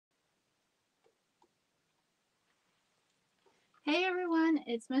Hey everyone,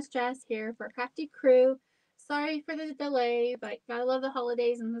 it's Miss Jess here for Crafty Crew. Sorry for the delay, but gotta love the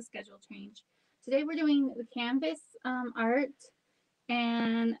holidays and the schedule change. Today we're doing the canvas art,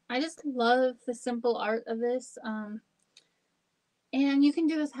 and I just love the simple art of this. And you can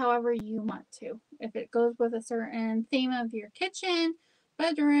do this however you want to. If it goes with a certain theme of your kitchen,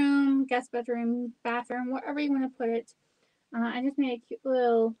 bedroom, guest bedroom, bathroom, wherever you want to put it. I just made a cute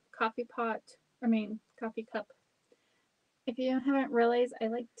little coffee pot, coffee cup. If you haven't realized, I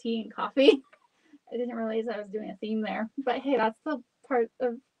like tea and coffee. I didn't realize I was doing a theme there. But hey, that's the part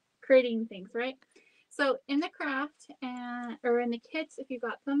of creating things, right? So in the craft or in the kits, if you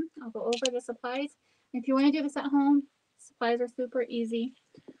got them, I'll go over the supplies. If you want to do this at home, supplies are super easy.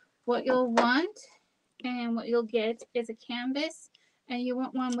 What you'll want and what you'll get is a canvas, and you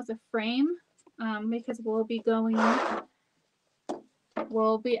want one with a frame because we'll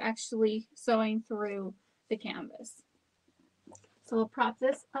be actually sewing through the canvas. So we'll prop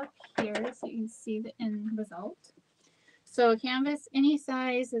this up here so you can see the end result. So a canvas any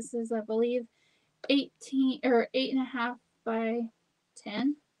size. This is, I believe, 18 or 8.5 by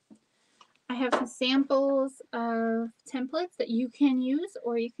 10. I have some samples of templates that you can use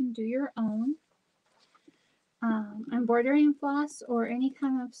or you can do your own. Embroidery floss or any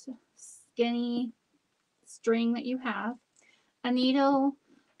kind of skinny string that you have. A needle,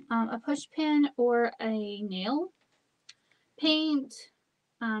 a push pin or a nail, paint,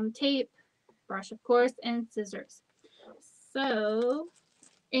 tape, brush of course, and scissors. So,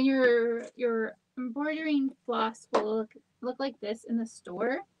 and your embroidering floss will look like this in the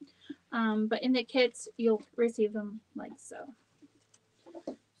store, but in the kits you'll receive them like so.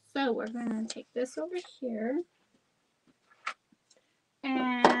 So we're gonna take this over here,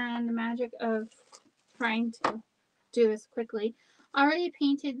 and the magic of trying to do this quickly. I already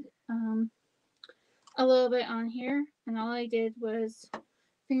painted a little bit on here, and all I did was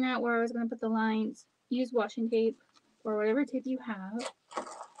figure out where I was gonna put the lines. Use washi tape or whatever tape you have,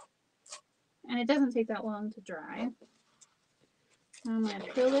 and it doesn't take that long to dry. I'm going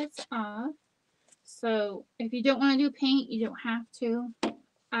to peel this off. So if you don't want to do paint, you don't have to.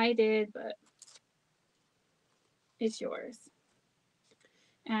 I did, but it's yours.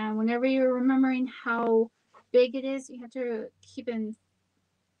 And whenever you're remembering how big it is, you have to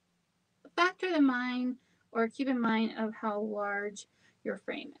factor in mind or keep in mind of how large your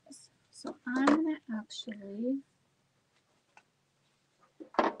frame is. So I'm going to actually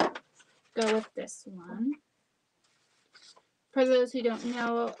go with this one. For those who don't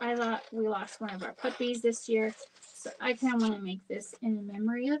know, we lost one of our puppies this year, so I kind of want to make this in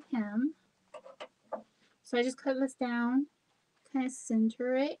memory of him. So I just cut this down, kind of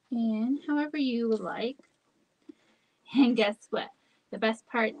center it in however you would like. And guess what? The best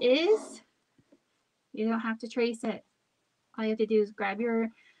part is you don't have to trace it. All you have to do is grab your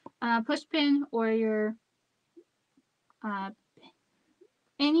push pin or your uh,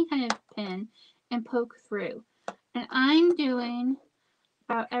 any kind of pin and poke through. And I'm doing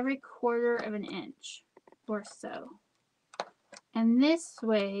about every 1/4 of an inch or so. And this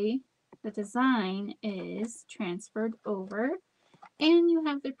way, the design is transferred over and you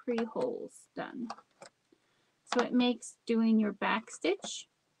have the pre-holes done. So it makes doing your back stitch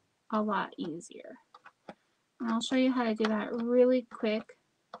a lot easier. And I'll show you how to do that really quick.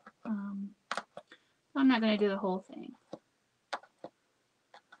 I'm not going to do the whole thing.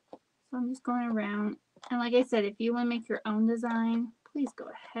 So I'm just going around. And like I said, if you want to make your own design, please go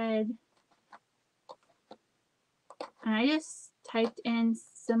ahead. And I just typed in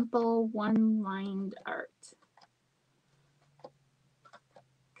simple one-lined art.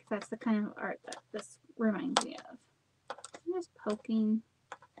 Because that's the kind of art that this reminds me of. I'm just poking,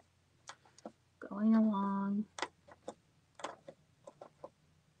 going along.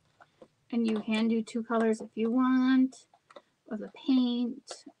 And you can do 2 colors if you want, or the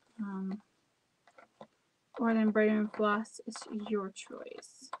paint, or the embroidery and floss. It's your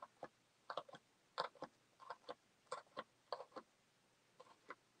choice.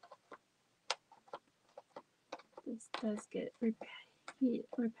 This does get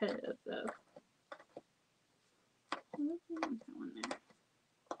repetitive though. That one there.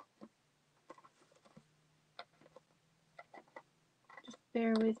 Just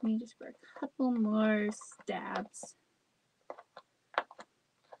bear with me just for a couple more stabs.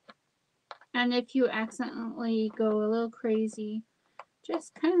 And if you accidentally go a little crazy,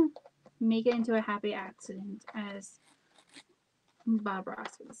 just kind of make it into a happy accident, as Bob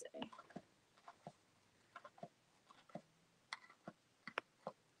Ross would say.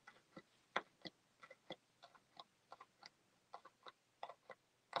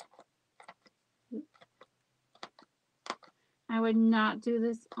 I would not do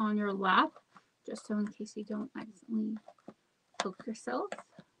this on your lap, just so in case you don't accidentally poke yourself.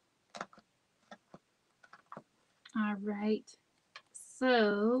 All right,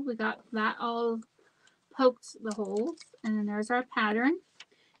 so we got that all poked the holes, and then there's our pattern.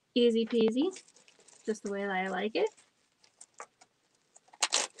 Easy peasy, just the way that I like it.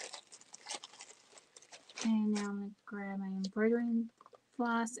 And now I'm going to grab my embroidery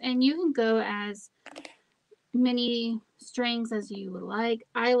floss, and you can go as many strings as you would like.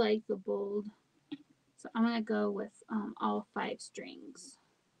 I like the bold, so I'm going to go with all 5 strings.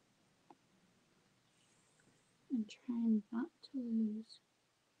 I'm trying not to lose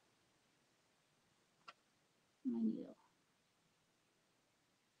my needle.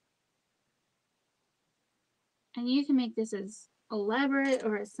 And you can make this as elaborate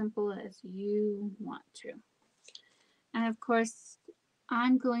or as simple as you want to. And of course,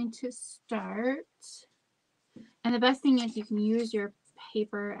 I'm going to start. And the best thing is you can use your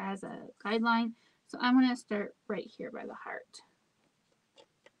paper as a guideline. So I'm going to start right here by the heart.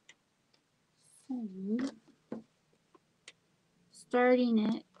 So, starting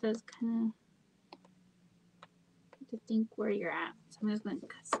it does kind of to think where you're at. So I'm just going to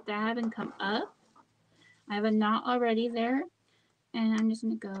stab and come up. I have a knot already there, and I'm just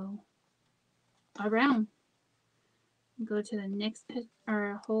going to go around. Go to the next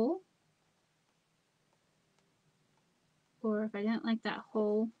hole. Or if I didn't like that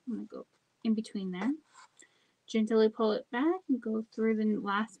hole, I'm going to go in between there. Gently pull it back and go through the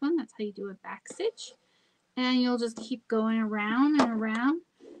last one. That's how you do a back stitch. And you'll just keep going around and around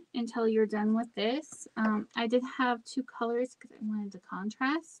until you're done with this. I did have 2 colors because I wanted the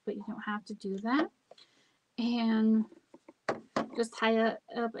contrast, but you don't have to do that. And just tie it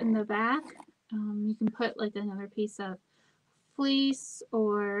up in the back. You can put like another piece of fleece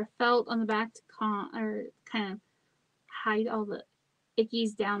or felt on the back to kind of hide all the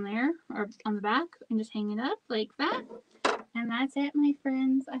ickies down there or on the back, and just hang it up like that. And that's it, my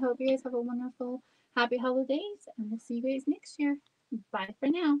friends. I hope you guys have a wonderful, happy holidays, and we'll see you guys next year. Bye for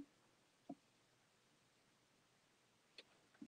now.